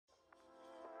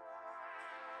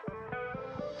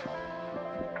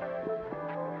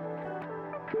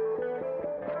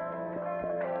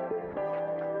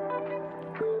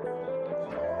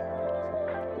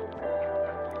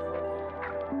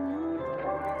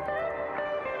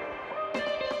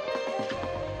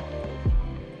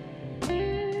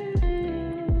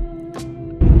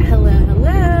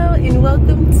and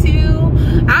welcome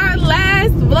to our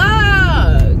last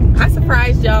vlog. I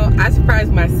surprised y'all, I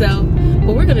surprised myself,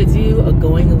 but we're gonna do a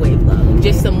going away vlog.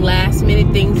 Just some last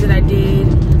minute things that I did.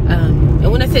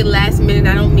 And when I say last minute,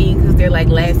 I don't mean because they're like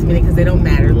last minute because they don't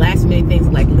matter. Last minute things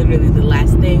are like literally the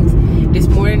last things. This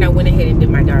morning I went ahead and did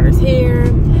my daughter's hair.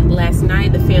 Last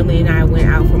night the family and I went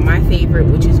out for my favorite,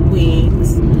 which is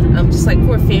wings. Just like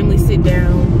for a family sit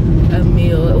down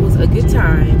meal. It was a good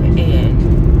time,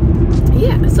 and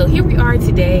yeah, so here we are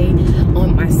today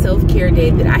on my self-care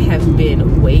day that I have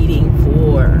been waiting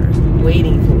for,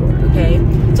 okay?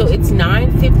 So it's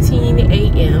 9:15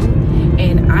 a.m.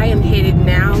 and I am headed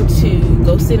now to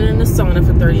go sit in the sauna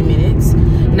for 30 minutes.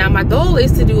 Now my goal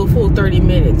is to do a full 30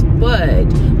 minutes, but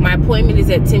my appointment is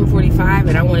at 10:45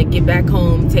 and I want to get back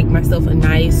home, take myself a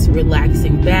nice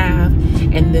relaxing bath,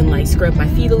 and then like scrub my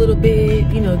feet a little bit,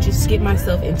 you know, just get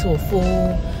myself into a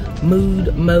full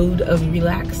mode of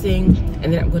relaxing,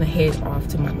 and then I'm gonna head off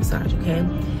to my massage, okay?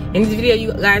 In this video,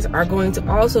 you guys are going to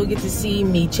also get to see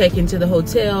me check into the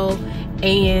hotel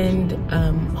and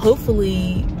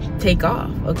hopefully take off,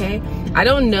 okay? I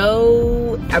don't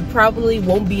know, I probably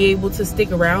won't be able to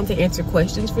stick around to answer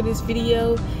questions for this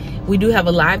video. We do have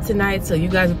a live tonight, so you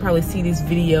guys will probably see this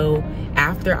video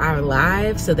after our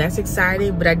live, so that's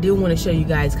exciting. But I do want to show you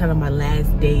guys kind of my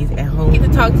last days at home. I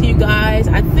get to talk to you guys.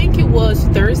 I think it was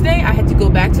Thursday. I had to go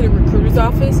back to the recruiter's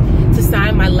office to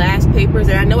sign my last papers,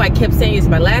 and I know I kept saying it's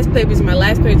my last papers,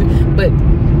 but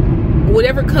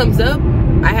whatever comes up,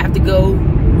 I have to go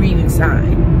read and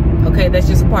sign. Okay, that's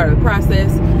just a part of the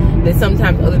process. That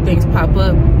sometimes other things pop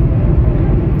up,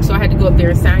 so I had to go up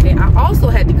there and sign it. I also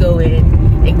had to go in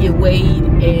and get weighed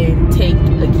and taped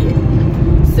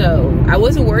again. So I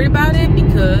wasn't worried about it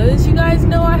because you guys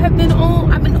know I've been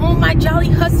on my jolly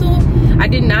hustle. I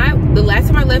did not, the last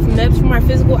time I left Mebs for my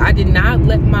physical, I did not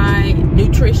let my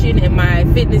nutrition and my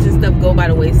fitness and stuff go by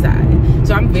the wayside.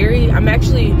 So I'm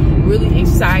actually really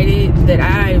excited that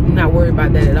I'm not worried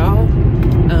about that at all.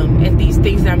 And these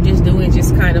things that I'm just doing,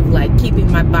 just kind of like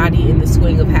keeping my body in the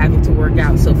swing of having to work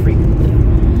out so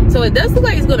frequently. So it does look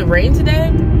like it's gonna rain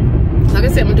today. Like I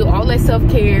said, I'm gonna do all that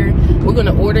self-care. We're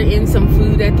gonna order in some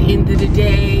food at the end of the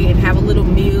day and have a little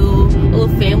meal, a little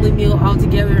family meal all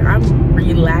together. I'm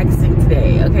relaxing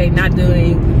today, okay? Not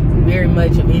doing very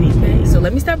much of anything. So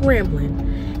let me stop rambling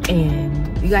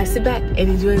and you guys sit back and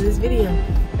enjoy this video.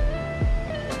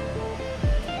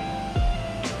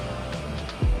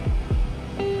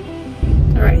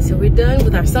 Alright, so we're done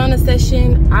with our sauna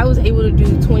session. I was able to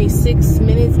do 26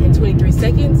 minutes and 23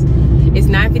 seconds. It's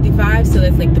 9:55, so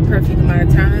that's like the perfect amount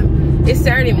of time. It's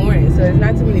Saturday morning, so there's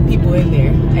not too many people in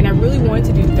there. And I really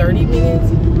wanted to do 30 minutes,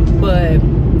 but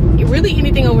really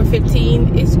anything over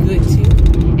 15 is good too.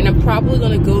 And I'm probably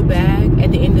gonna go back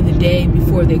at the end of the day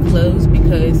before they close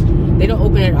because they don't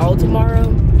open at all tomorrow.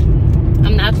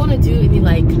 I'm not gonna do any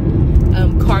like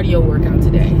cardio workout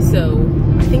today. So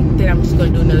I think that I'm just gonna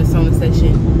do another sauna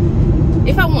session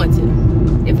if I want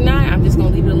to. If not, I'm just gonna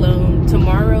leave it alone.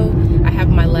 Tomorrow, I have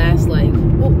my last, like,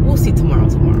 we'll see tomorrow,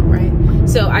 right?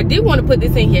 So I did want to put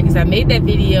this in here because I made that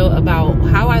video about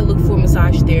how I look for a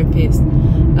massage therapist.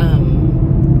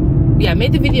 Yeah, I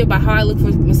made the video about how I look for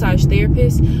a massage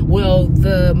therapist. Well,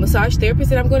 the massage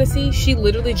therapist that I'm going to see, she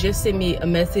literally just sent me a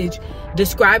message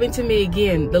describing to me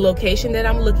again the location that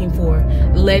I'm looking for,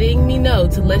 letting me know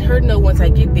to let her know once I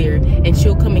get there, and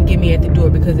she'll come and get me at the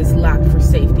door because it's locked for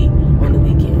safety on the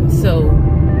weekend. So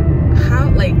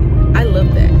like, I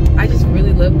love that. I just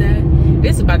really love that.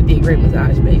 This is about to be a great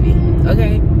massage, baby.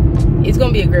 Okay, it's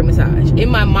gonna be a great massage. In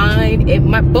my mind,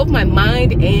 both my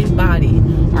mind and body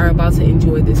are about to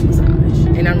enjoy this massage,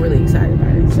 and I'm really excited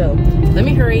about it. So let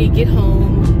me hurry, get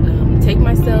home, take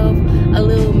myself a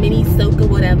little mini soak or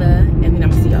whatever, and then I'm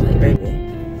gonna see y'all later,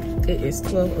 baby. It is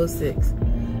 12:06,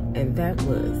 and that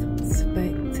was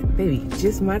baby,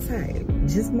 just my time,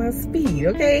 just my speed,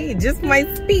 okay, just my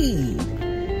speed.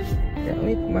 Yeah, let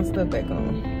me put my stuff back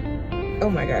on. Oh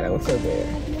my god, that was so bad.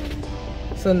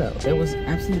 So no, there was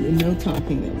absolutely no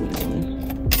talking that went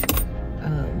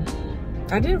on.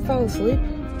 I didn't fall asleep.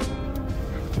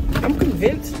 I'm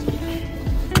convinced.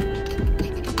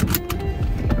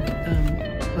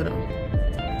 Hold on.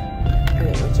 I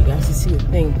didn't want you guys to see the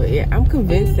thing, but yeah, I'm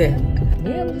convinced that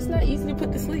I'm just not easy to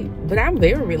put to sleep. But I'm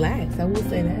very relaxed, I will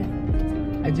say that.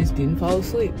 I just didn't fall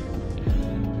asleep.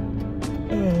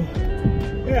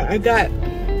 Yeah,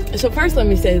 so first let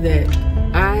me say that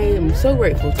I am so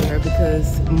grateful to her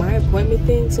because my appointment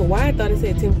thing, so why I thought it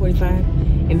said 10:45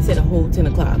 and it said a whole 10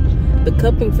 o'clock. The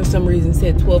cupping for some reason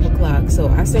said 12 o'clock. So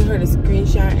I sent her the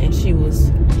screenshot and she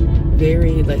was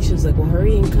very, like, she was like, well,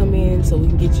 hurry and come in so we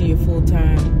can get you your full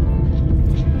time.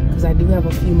 because I do have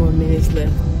a few more minutes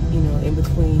left, you know, in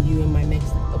between you and my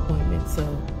next appointment.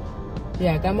 So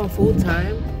yeah, I got my full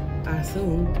time, I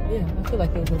assume. Yeah, I feel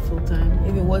like it was my full time.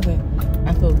 If it wasn't,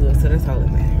 I feel good, so that's all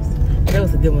that matters. And that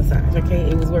was a good massage, okay?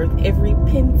 It was worth every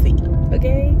penny,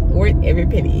 okay? Worth every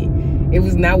penny. It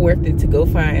was not worth it to go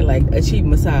find like a cheap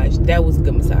massage. That was a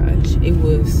good massage. It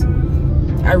was,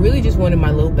 I really just wanted my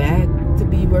low back to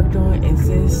be worked on, and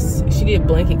since she did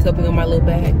blanket cupping on my low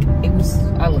back, it was,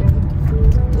 I loved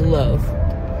it. Love.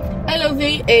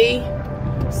 L-O-V-A.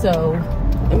 So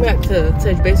I'm about to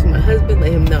touch base with my husband,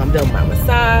 let him know I'm done with my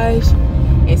massage,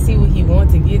 and see what he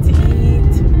wants to get to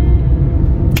eat.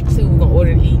 See what we're gonna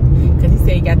order to eat. Cause he said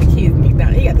he got the kids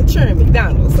McDonald's. He got the churn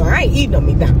McDonald's, so I ain't eating no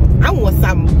McDonald's. I want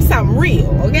something real,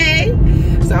 okay?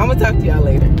 So I'm gonna talk to y'all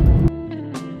later.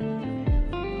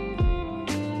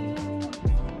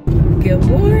 Good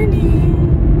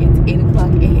morning. It's 8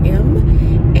 o'clock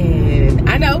a.m. and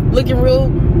I know, looking real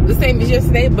the same as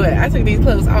yesterday, but I took these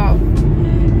clothes off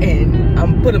and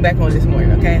I'm putting them back on this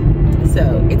morning, okay?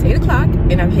 So it's 8 o'clock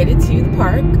and I'm headed to the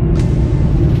park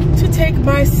to take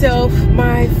myself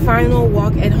my final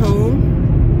walk at home.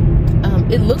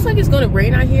 It looks like it's gonna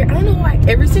rain out here. I don't know why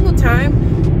every single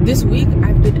time this week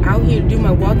I've been out here to do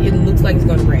my walk, it looks like it's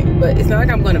gonna rain, but it's not like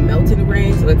I'm gonna melt in the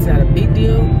rain, so it's not a big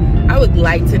deal. I would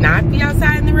like to not be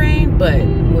outside in the rain, but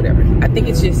whatever. I think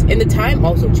it's just, and the time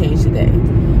also changed today.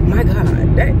 My God,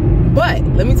 but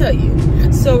let me tell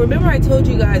you. So remember I told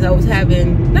you guys I was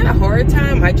having, not a hard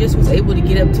time, I just was able to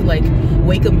get up to like,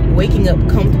 waking up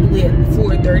comfortably at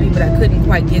 4:30, but I couldn't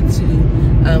quite get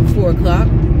to 4 o'clock.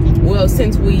 Well,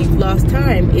 since we've lost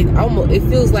time, it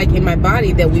feels like in my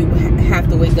body that we have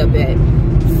to wake up at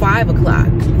 5 o'clock.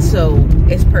 So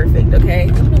it's perfect, okay? I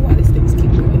don't know why these things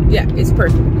keep moving. Yeah, it's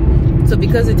perfect. So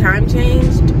because the time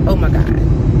changed, oh my God,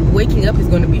 waking up is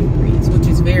going to be a breeze, which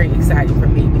is very exciting for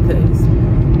me because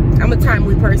I'm a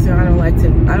timely person. I don't like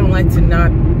to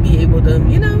not be able to,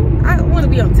 you know, I want to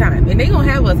be on time. And they gonna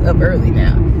have us up early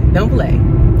now. Don't play.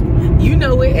 You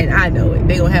know it and I know it.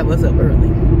 They gonna have us up early.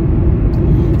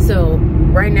 So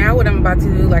right now what I'm about to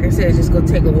do, like I said, is just go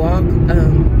take a walk.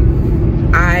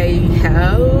 I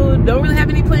don't really have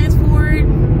any plans for it.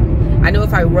 I know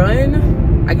if I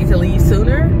run, I get to leave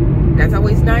sooner. That's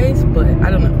always nice, but I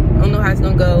don't know. I don't know how it's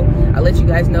gonna go. I'll let you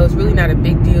guys know. It's really not a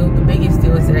big deal. The biggest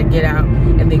deal is that I get out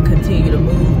and then continue to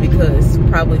move, because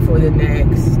probably for the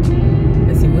next,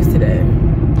 let's see, what's today?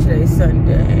 Today's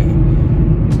Sunday,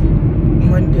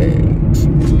 Monday,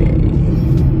 Tuesday.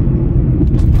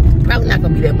 Probably not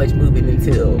gonna be that much moving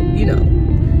until, you know,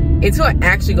 until I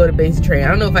actually go to basic training. I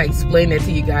don't know if I explained that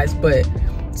to you guys, but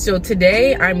so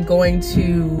today I'm going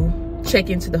to check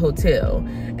into the hotel,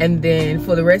 and then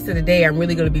for the rest of the day I'm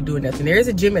really going to be doing nothing. There is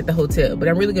a gym at the hotel, but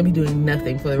I'm really going to be doing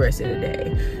nothing for the rest of the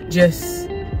day. Just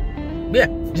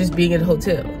being at the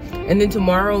hotel. And then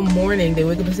tomorrow morning they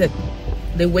wake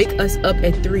us up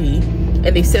at 3,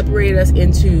 and they separate us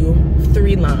into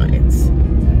 3 lines.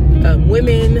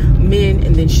 Women, men,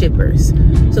 and then shippers.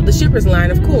 So the shippers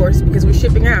line, of course, because we're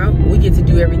shipping out, we get to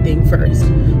do everything first.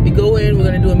 We go in, we're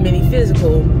going to do a mini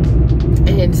physical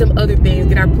and some other things,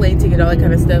 get our plane ticket, all that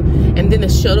kind of stuff. And then the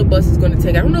shuttle bus is going to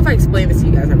take, I don't know if I explained this to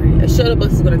you guys already, a shuttle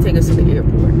bus is going to take us to the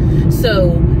airport.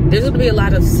 So there's going to be a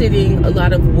lot of sitting, a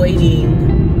lot of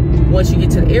waiting once you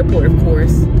get to the airport, of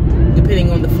course,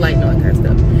 depending on the flight and all that kind of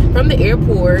stuff. From the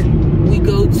airport, we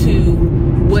go to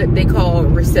what they call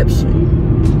reception.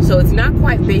 So it's not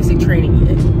quite basic training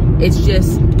yet. It's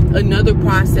just another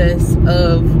process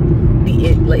of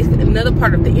another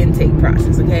part of the intake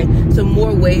process, okay? So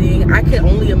more waiting. I can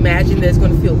only imagine that it's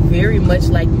going to feel very much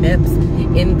like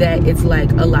MEPS, in that it's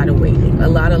like a lot of waiting, a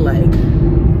lot of like,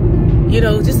 you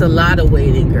know, just a lot of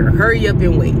waiting, or hurry up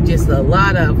and wait, just a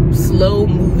lot of slow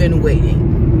moving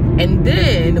waiting. And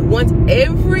then once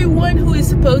everyone who is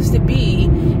supposed to be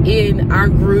in our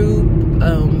group,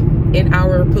 in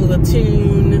our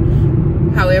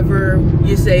platoon, however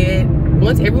you say it,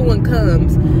 once everyone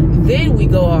comes, then we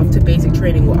go off to basic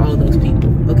training with all of those people,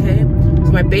 okay?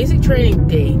 So my basic training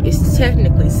date is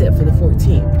technically set for the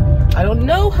 14th. I don't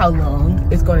know how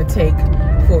long it's going to take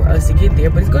for us to get there,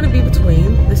 but it's going to be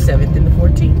between the 7th and the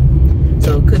 14th.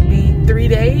 So it could be 3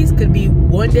 days, could be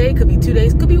 1 day, could be 2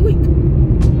 days, could be a week,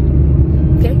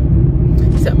 okay?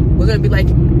 So we're going to be like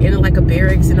in like a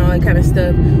barracks and all that kind of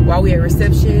stuff. While we're at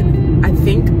reception, I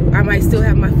think I might still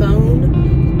have my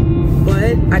phone,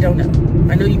 but I don't know.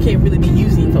 I know you can't really be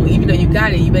using your phone. Even though you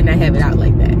got it, you better not have it out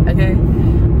like that, okay?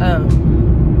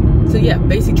 So yeah,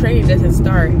 basic training doesn't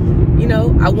start, you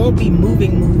know, I won't be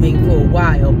moving for a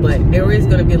while, but there is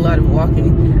gonna be a lot of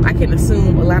walking. I can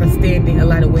assume a lot of standing, a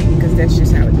lot of waiting, because that's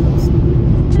just how it goes.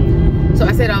 So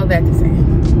I said all that to say,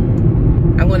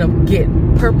 I'm gonna get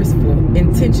purposeful,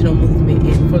 intentional movement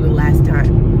in for the last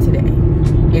time today,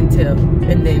 and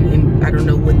then I don't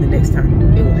know when the next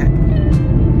time it will happen.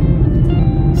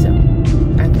 So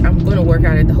I'm gonna work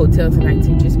out at the hotel tonight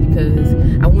too, just because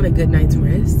I want a good night's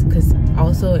rest. Because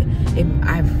also,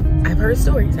 I've heard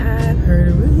stories, I've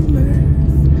heard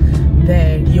rumors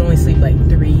that you only sleep like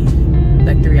 3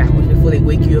 hours before they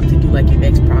wake you up to do like your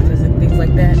next process and things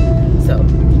like that. So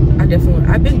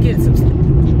I've been getting some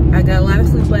sleep. I got a lot of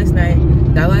sleep last night,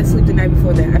 got a lot of sleep the night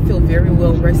before that. I feel very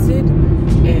well rested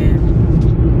and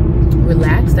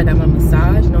relaxed. I got my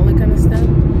massage and all that kind of stuff.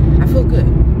 I feel good.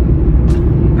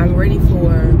 I'm ready for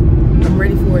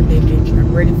the adventure.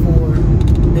 I'm ready for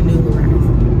the new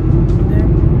horizon. Okay?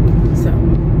 So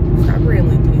stop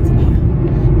rambling things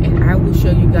again. And I will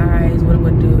show you guys what I'm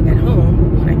gonna do at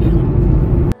home when I get home.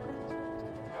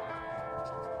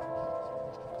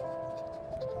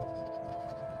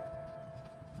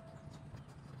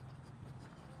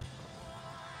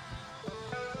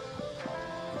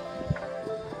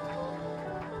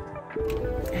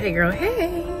 Hey girl,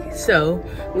 hey. So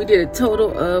we did a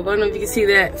total of, I don't know if you can see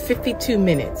that, 52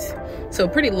 minutes. So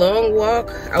pretty long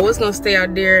walk. I was gonna stay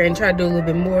out there and try to do a little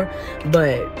bit more,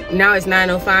 but now it's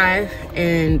 9:05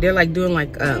 and they're like doing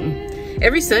like,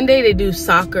 every Sunday they do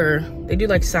soccer. They do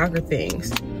like soccer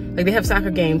things. Like they have soccer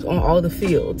games on all the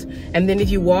fields. And then if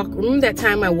you walk, remember that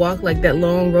time I walked like that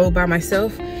long road by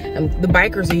myself? The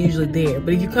bikers are usually there.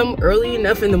 But if you come early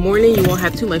enough in the morning, you won't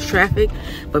have too much traffic.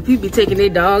 But people be taking their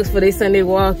dogs for their Sunday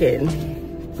walk, and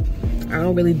I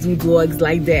don't really do dogs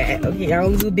like that. Okay, I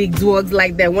don't do big dogs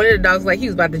like that. One of the dogs, like he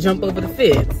was about to jump over the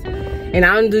fence. And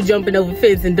I don't do jumping over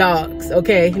fence and dogs,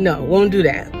 okay? No, won't do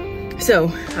that. So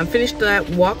I'm finished that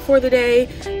walk for the day.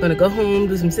 I'm gonna go home,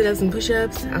 do some sit-ups and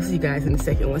push-ups. I'll see you guys in a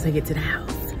second once I get to the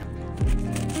house.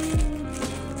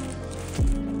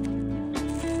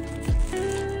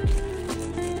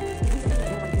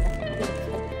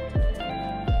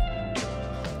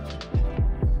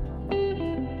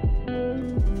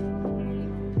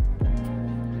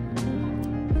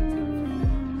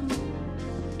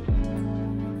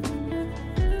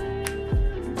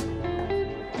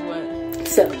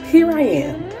 So here I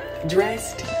am,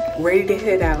 dressed, ready to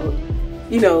head out.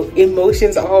 You know,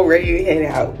 emotions all ready to head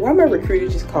out. Well, my recruiter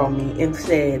just called me and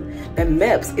said that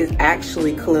MEPS is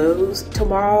actually closed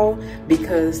tomorrow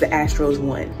because the Astros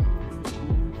won.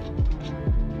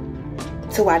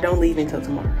 So I don't leave until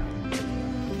tomorrow.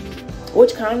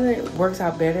 Which kind of works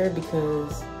out better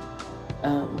because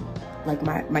like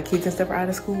my kids and stuff are out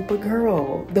of school. But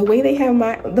girl, the way they have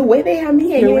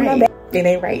me hanging in my back, it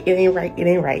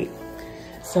ain't right.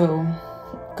 So,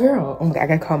 girl, oh my God, I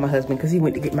gotta call my husband because he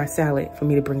went to get my salad for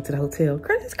me to bring to the hotel.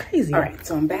 Girl, that's crazy. All right,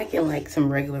 so I'm back in like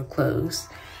some regular clothes.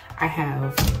 I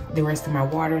have the rest of my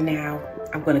water now.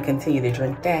 I'm gonna continue to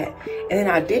drink that. And then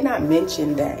I did not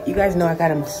mention that, you guys know I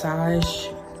got a massage.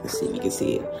 Let's see if you can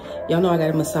see it. Y'all know I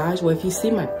got a massage. Well, if you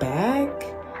see my back,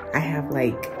 I have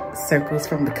like circles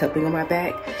from the cupping on my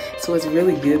back. So it's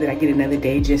really good that I get another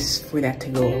day just for that to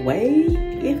go away,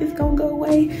 if it's gonna go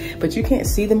away. But you can't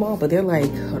see them all, but they're like,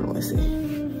 hold on, let's see.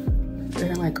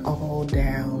 They're like all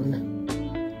down.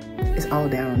 It's all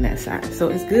down on that side. So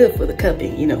it's good for the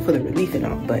cupping, you know, for the relief and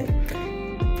all, but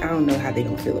I don't know how they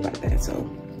gonna feel about that. So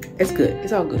it's good,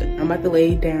 it's all good. I'm about to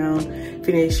lay down,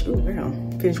 finish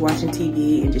watching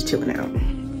TV and just chilling out.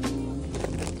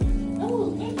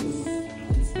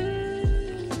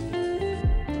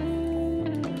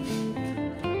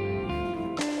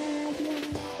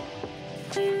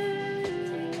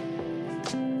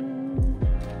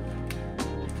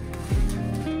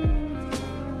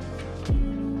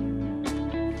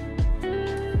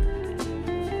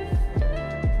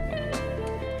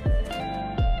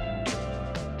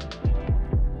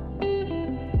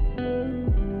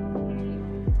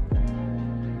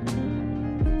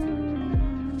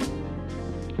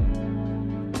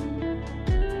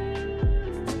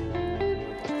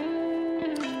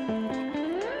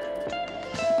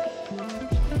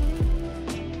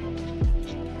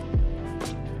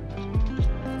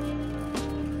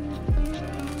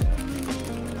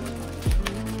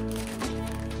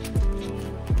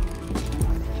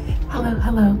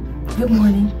 Hello, good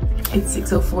morning. It's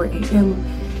 6:04 a.m.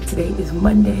 Today is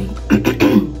Monday.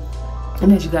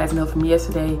 And as you guys know from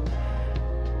yesterday,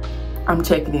 I'm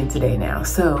checking in today now.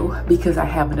 So, because I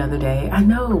have another day, I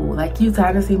know, like, you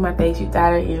tired of seeing my face, you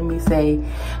tired of hearing me say,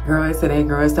 girl, it's today,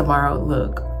 girl, it's tomorrow.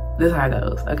 Look, this is how it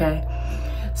goes, okay?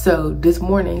 So this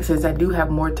morning, since I do have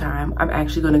more time, I'm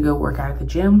actually gonna go work out at the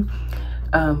gym.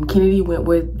 Kennedy went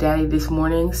with daddy this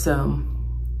morning, so,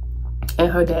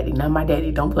 and her daddy, not my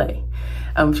daddy, don't play.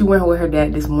 She went with her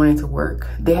dad this morning to work.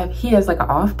 He has like an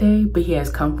off day, but he has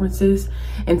conferences.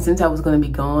 And since I was gonna be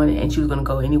gone and she was gonna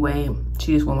go anyway,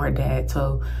 she just went with her dad.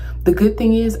 So the good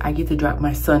thing is I get to drop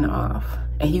my son off,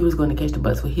 and he was gonna catch the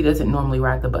bus, but he doesn't normally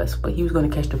ride the bus, but he was gonna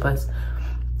catch the bus,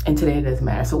 and today it doesn't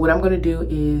matter. So what I'm gonna do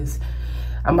is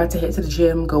I'm about to head to the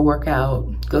gym, go work out,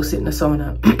 go sit in the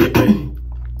sauna,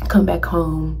 come back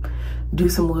home, do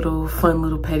some fun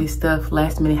little petty stuff,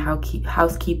 last minute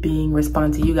housekeeping,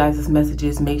 respond to you guys'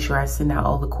 messages, make sure I send out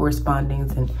all the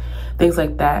correspondence and things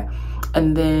like that.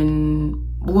 And then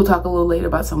we'll talk a little later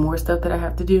about some more stuff that I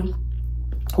have to do,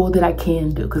 or that I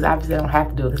can do, because obviously I don't have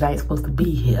to do it because I ain't supposed to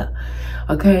be here.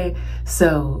 Okay,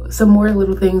 so some more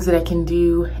little things that I can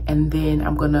do, and then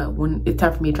when it's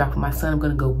time for me to drop my son, I'm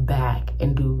gonna go back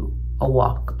and do a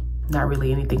walk. Not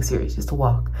really anything serious, just a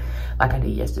walk like I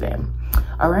did yesterday.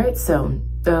 All right, so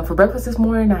for breakfast this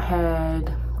morning, I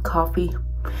had coffee.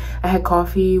 I had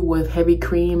coffee with heavy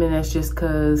cream, and that's just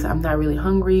because I'm not really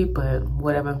hungry, but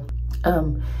whatever.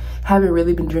 Haven't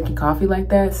really been drinking coffee like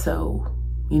that, so,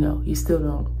 you know, you still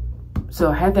don't. So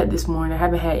I had that this morning. I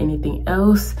haven't had anything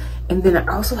else. And then I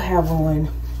also have on,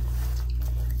 you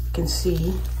can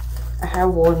see, I have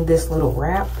on this little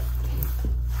wrap.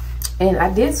 And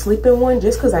I did sleep in one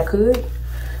just because I could.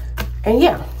 And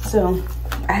yeah, so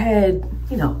I had,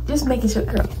 you know, just making sure,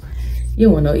 girl, you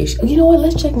don't want no issue. You know what,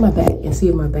 let's check my back and see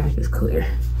if my back is clear.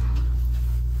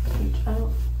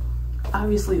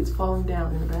 Obviously it's falling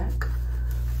down in the back.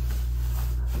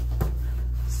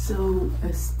 So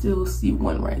I still see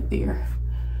one right there.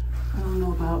 I don't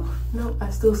know about, no, I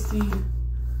still see,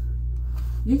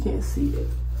 you can't see it.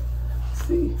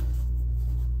 See?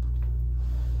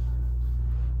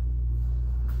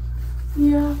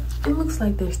 Yeah, it looks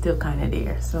like they're still kind of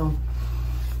there. So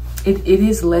it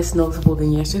is less noticeable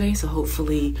than yesterday. So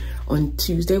hopefully on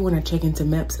Tuesday when I check into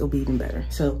MEPS, it'll be even better.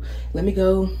 So let me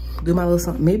go do my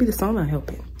little sauna. Maybe the sauna will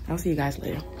help it. I'll see you guys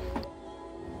later.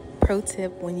 Pro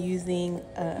tip when using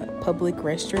a public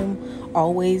restroom,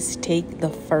 always take the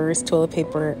first toilet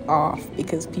paper off,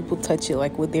 because people touch it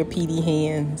like with their PD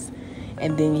hands,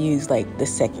 and then use like the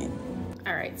second.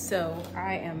 All right, so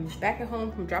I am back at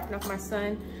home from dropping off my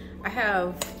son. I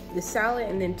have the salad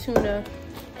and then tuna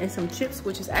and some chips,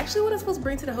 which is actually what I'm supposed to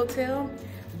bring to the hotel,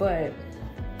 but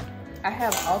I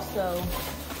have also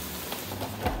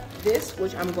this,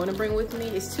 which I'm going to bring with me.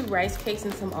 It's 2 rice cakes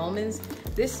and some almonds.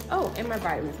 This, oh, and my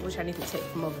vitamins, which I need to take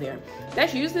from over there.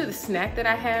 That's usually the snack that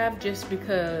I have, just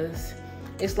because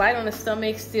it's light on the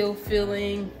stomach, still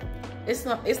feeling, it's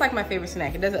like my favorite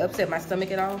snack. It doesn't upset my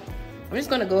stomach at all. I'm just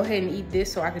gonna go ahead and eat this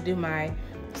so I can do my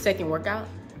second workout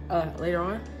later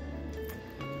on.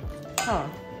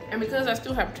 And because I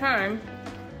still have time,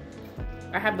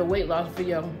 I have the weight loss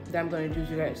video that I'm gonna do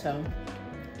today, so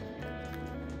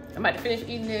I'm about to finish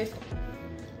eating this,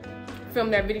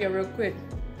 film that video real quick,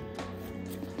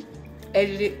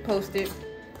 edit it, post it,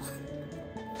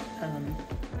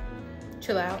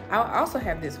 chill out. I'll also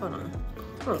have this, hold on.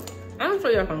 I'm gonna show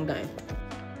you if I'm done.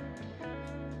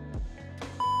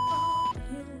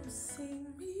 You see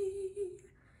me,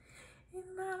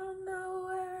 and I don't know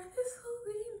where this will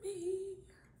lead me,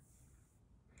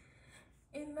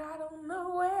 and I don't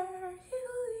know where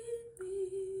he'll lead me,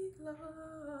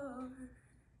 Lord.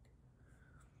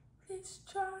 This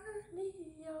journey,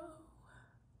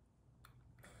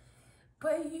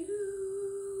 but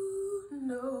you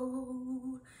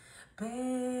know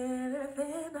better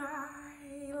than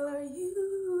I, Lord.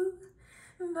 You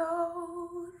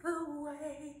know the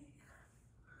way.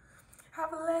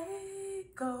 I've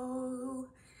let go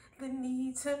the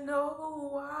need to know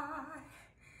why.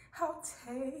 I'll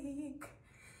take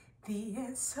the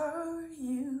answer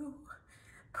you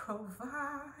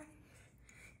provide,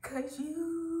 'cause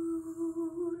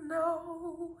you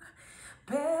know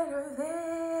better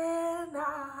than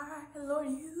I, Lord.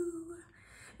 You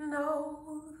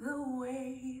know the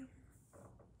way.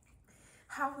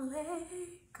 I've let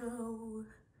go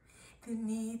the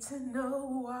need to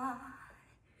know why.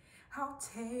 I'll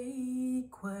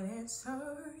take what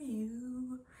answer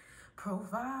you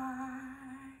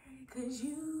provide, 'cause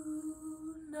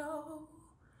you know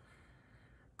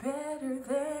better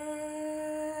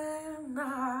than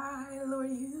I,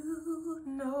 Lord. You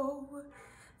know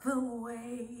the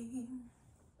way.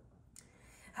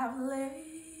 I've let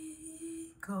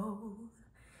go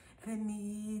the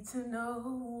need to know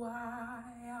why.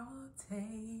 I'll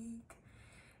take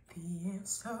the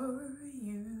answer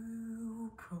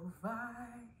you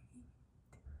provide,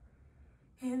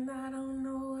 and I don't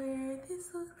know where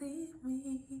this will lead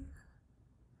me,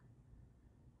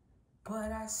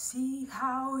 but I see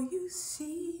how you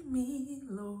see me,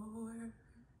 Lord,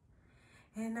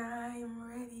 and I am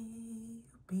ready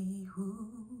to be who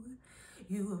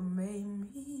you have made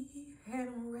me, and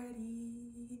I'm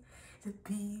ready to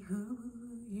be who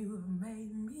you have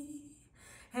made me,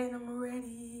 and I'm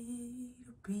ready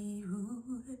to be who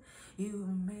you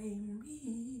have made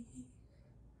me,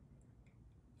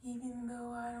 even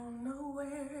though I don't know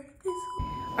where this.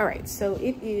 All right, so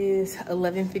it is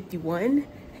 11:51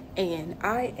 and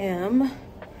I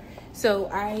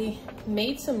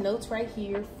made some notes right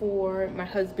here for my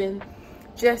husband,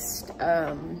 just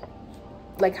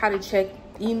like how to check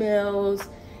emails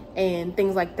and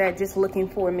things like that, just looking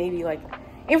for maybe like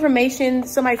information.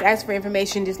 Somebody's asked for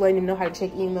information, just letting him know how to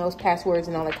check emails, passwords,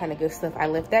 and all that kind of good stuff. I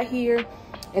left that here.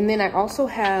 And then I also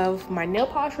have my nail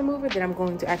polish remover that I'm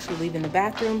going to actually leave in the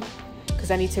bathroom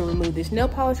because I need to remove this nail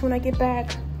polish when I get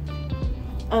back.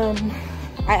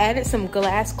 I added some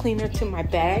glass cleaner to my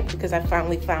bag because I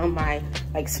finally found my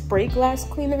like spray glass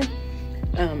cleaner.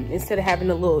 Instead of having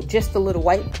just a little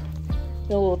wipe,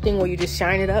 the little thing where you just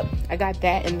shine it up, I got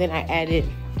that, and then I added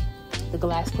the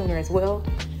glass cleaner as well.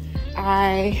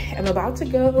 I am about to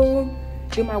go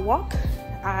do my walk.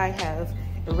 I have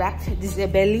wrapped the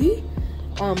belly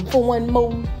for one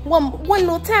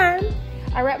little time.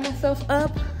 I wrapped myself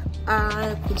up.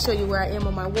 I can show you where I am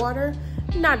on my water.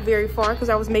 Not very far because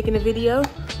I was making a video.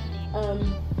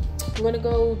 I'm gonna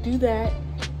go do that,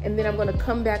 and then I'm gonna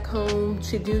come back home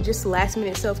to do just last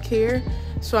minute self-care.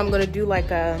 So I'm gonna do like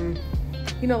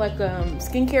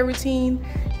skincare routine,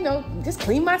 just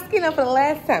clean my skin up for the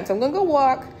last time. So I'm gonna go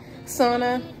walk,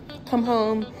 sauna, come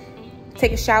home,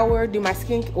 take a shower, do my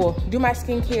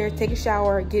skincare, take a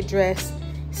shower, get dressed,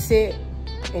 sit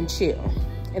and chill.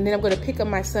 And then I'm gonna pick up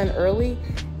my son early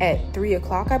at 3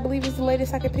 o'clock, I believe is the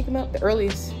latest I could pick him up. The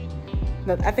earliest,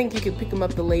 no, I think you could pick him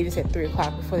up the latest at 3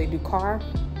 o'clock before they do car.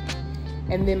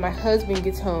 And then my husband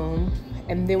gets home,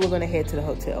 and then we're gonna head to the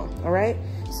hotel, all right?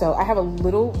 So I have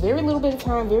very little bit of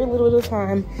time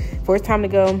before it's time to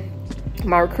go.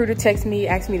 My recruiter texted me,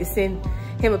 asked me to send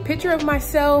him a picture of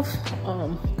myself.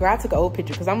 Girl, I took an old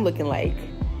picture because I'm looking like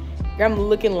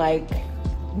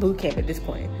boot camp at this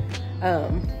point.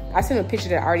 I sent him a picture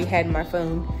that I already had in my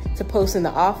phone to post in the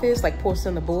office, like post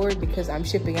on the board because I'm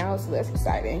shipping out, so that's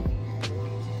exciting.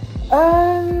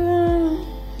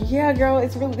 Yeah, girl,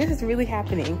 this is really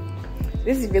happening.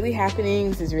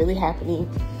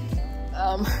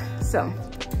 So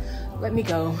let me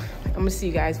go. I'm gonna see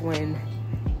you guys when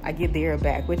I get there or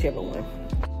back, whichever one.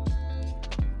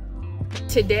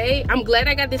 Today, I'm glad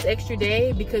I got this extra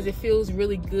day because it feels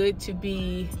really good to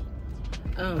be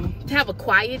to have a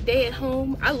quiet day at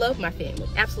home. I love my family,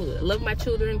 absolutely. I love my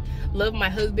children, love my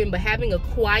husband, but having a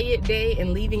quiet day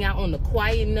and leaving out on the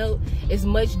quiet note is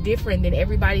much different than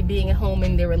everybody being at home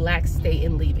in their relaxed state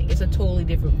and leaving. It's a totally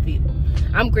different feel.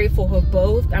 I'm grateful for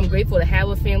both. I'm grateful to have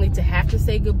a family to have to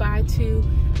say goodbye to,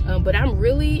 but I'm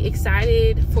really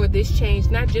excited for this change,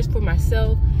 not just for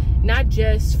myself, not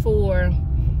just for,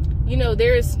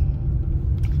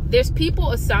 there's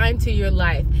people assigned to your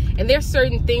life, and there's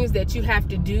certain things that you have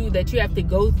to do, that you have to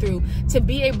go through to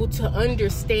be able to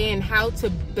understand how to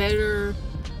better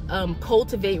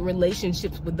cultivate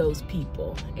relationships with those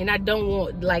people. And I don't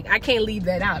want, I can't leave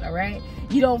that out, all right?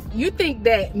 You think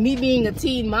that me being a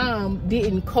teen mom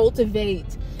didn't cultivate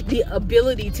the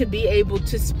ability to be able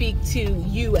to speak to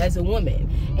you as a woman,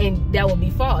 and that would be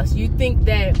false. You think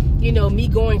that, me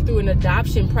going through an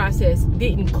adoption process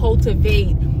didn't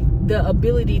cultivate the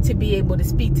ability to be able to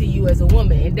speak to you as a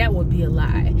woman, and that would be a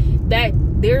lie. That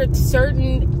there are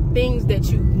certain things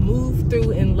that you move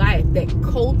through in life that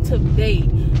cultivate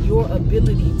your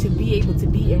ability to be able to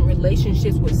be in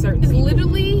relationships with certain people. It's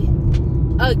literally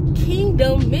a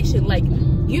kingdom mission.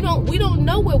 We don't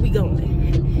know where we're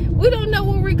going. We don't know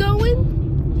where we're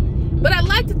going, but I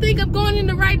like to think I'm going in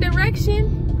the right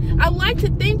direction. I like to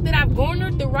think that I've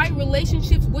garnered the right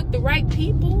relationships with the right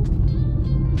people.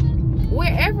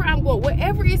 Wherever I'm going,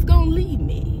 wherever it's gonna lead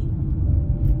me,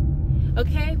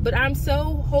 okay? But I'm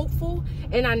so hopeful,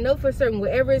 and I know for certain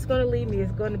wherever it's gonna lead me is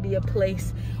gonna be a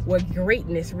place where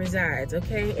greatness resides,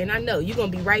 okay? And I know you're gonna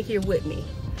be right here with me.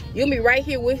 You're gonna be right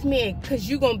here with me, because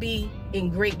you're gonna be in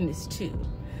greatness too.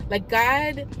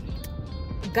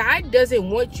 God doesn't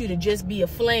want you to just be a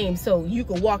flame so you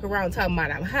can walk around talking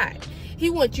about I'm hot. He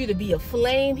wants you to be a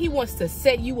flame. He wants to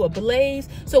set you ablaze,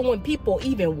 so when people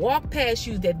even walk past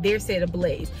you, that they're set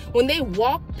ablaze. When they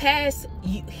walk past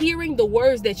you, hearing the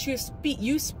words that you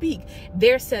speak,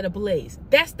 they're set ablaze.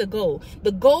 That's the goal.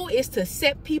 The goal is to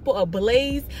set people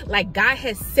ablaze like God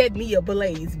has set me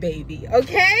ablaze, baby.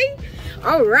 Okay?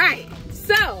 All right.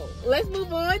 So let's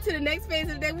move on to the next phase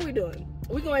of the day. What we doing?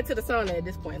 We're going to the sauna at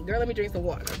this point. Girl, let me drink some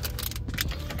water.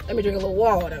 Let me drink a little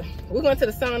water. We're going to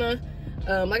the sauna.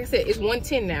 Like I said, it's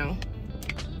 1:10 now.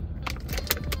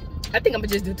 I think I'm gonna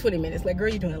just do 20 minutes. Like, girl,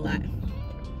 you're doing a lot.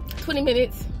 20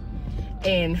 minutes,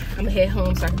 and I'm gonna head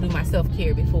home so I can do my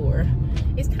self-care before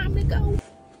it's time to go.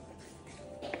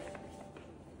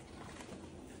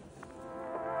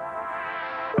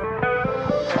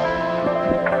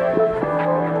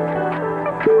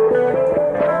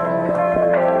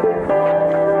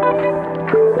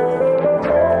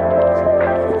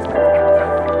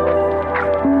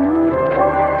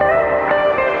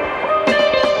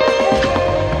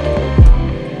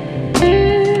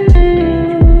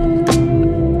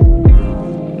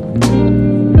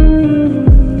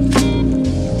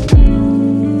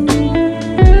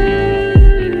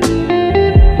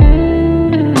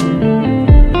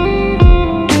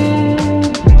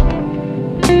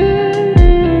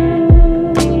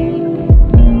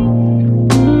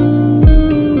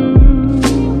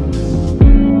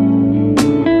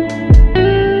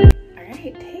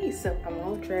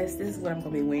 This is what I'm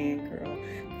gonna be wearing, girl,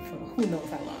 for who knows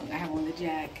how long. I have on the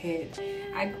jacket.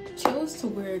 I chose to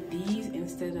wear these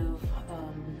instead of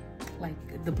like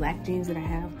the black jeans that I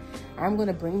have. I'm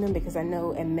gonna bring them because I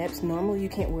know at MEPS normally you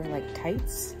can't wear like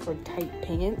tights or tight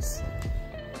pants.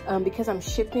 Because I'm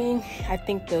shipping, I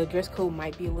think the dress code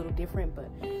might be a little different, but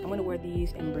I'm gonna wear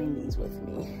these and bring these with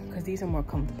me because these are more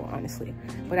comfortable, honestly.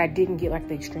 But I didn't get like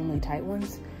the extremely tight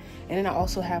ones. And then I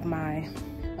also have my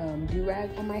do-rag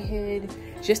on my head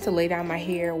just to lay down my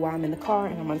hair while I'm in the car,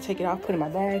 and I'm gonna take it off, put it in my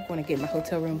bag when I get in my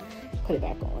hotel room, put it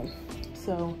back on.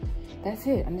 So that's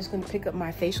it. I'm just gonna pick up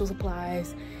my facial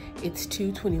supplies. It's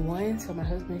 2:21, so my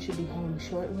husband should be home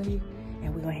shortly,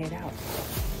 and we're gonna head out.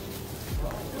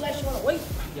 Unless you wanna wait.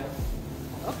 Yeah.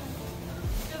 Oh.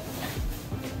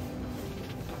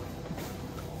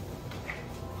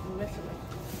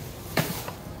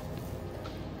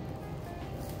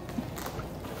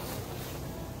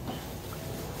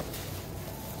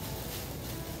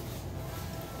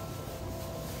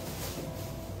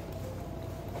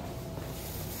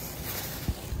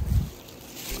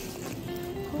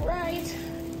 Right.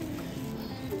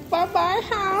 Bye-bye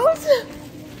house.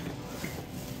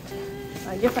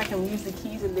 I guess I can use the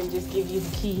keys and then just give you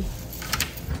the key.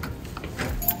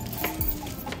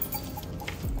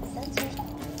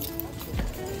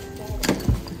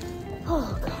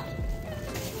 Oh, God.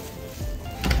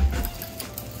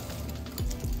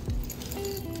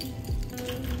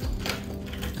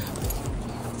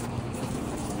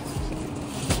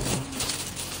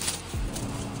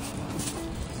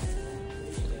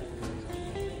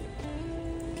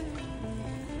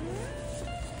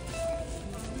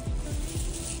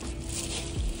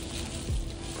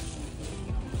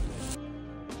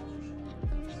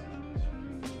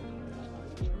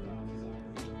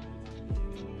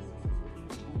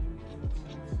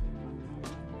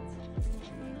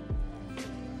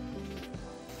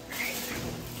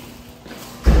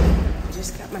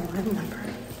 Just got my room number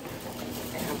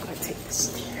and I'm gonna take the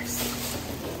stairs.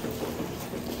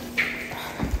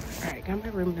 All right, got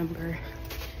my room number.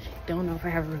 Don't know if I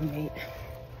have a roommate.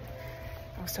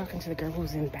 I was talking to the girl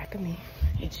who's in back of me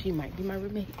and she might be my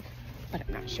roommate, but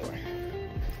I'm not sure.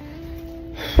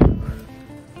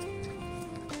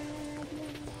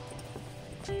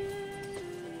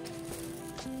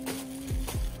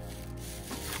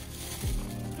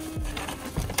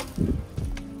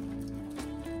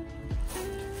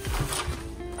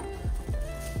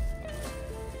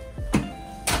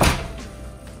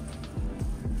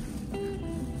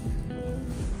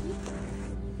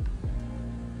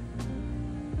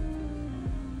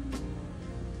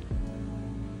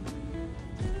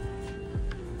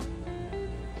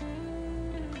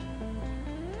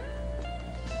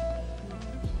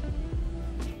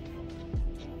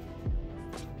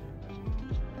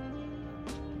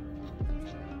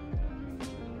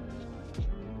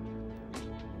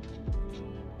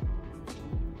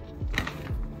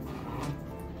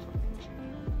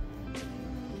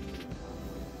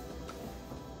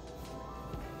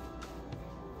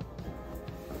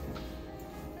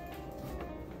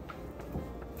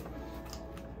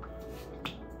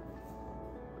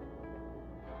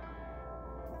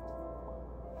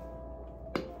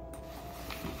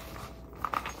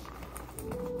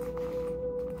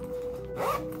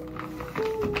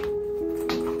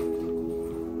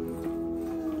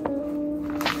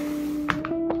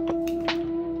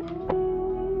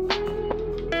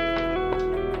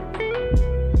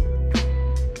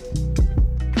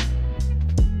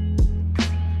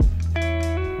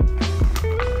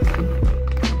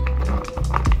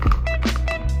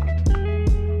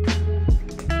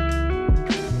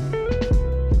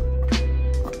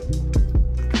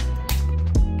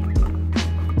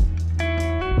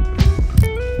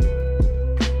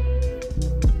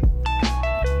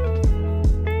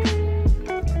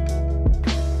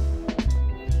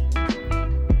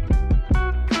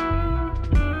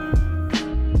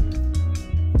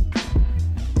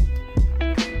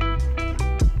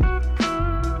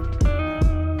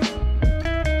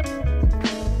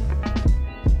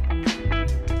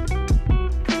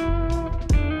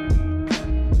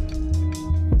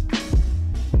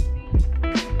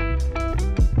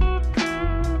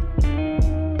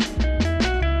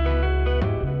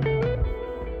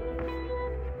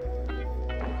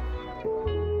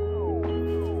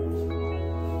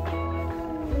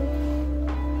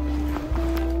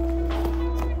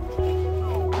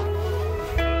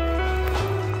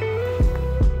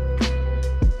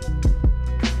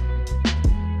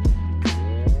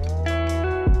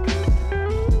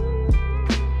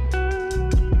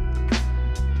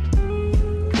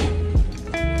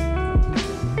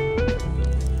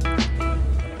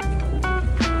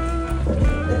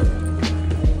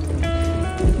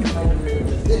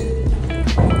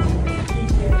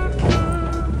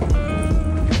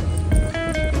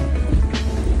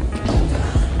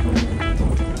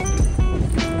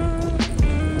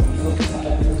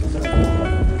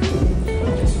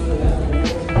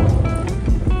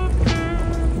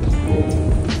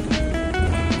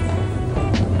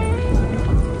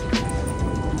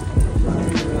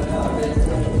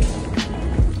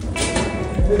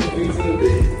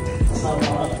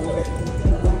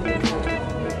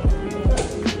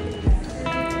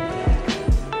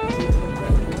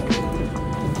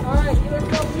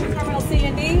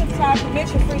 provide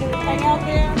permission for you to hang out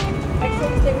there. Make sure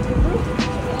you stay with your group.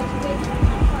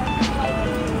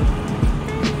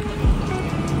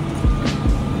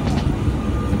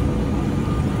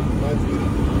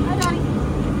 Hi, Donnie.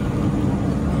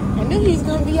 I knew he was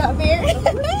gonna be out there.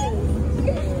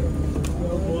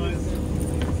 Well, boys.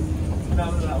 No,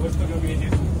 we're still gonna be in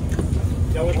here.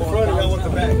 Y'all with the front or y'all with the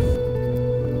back?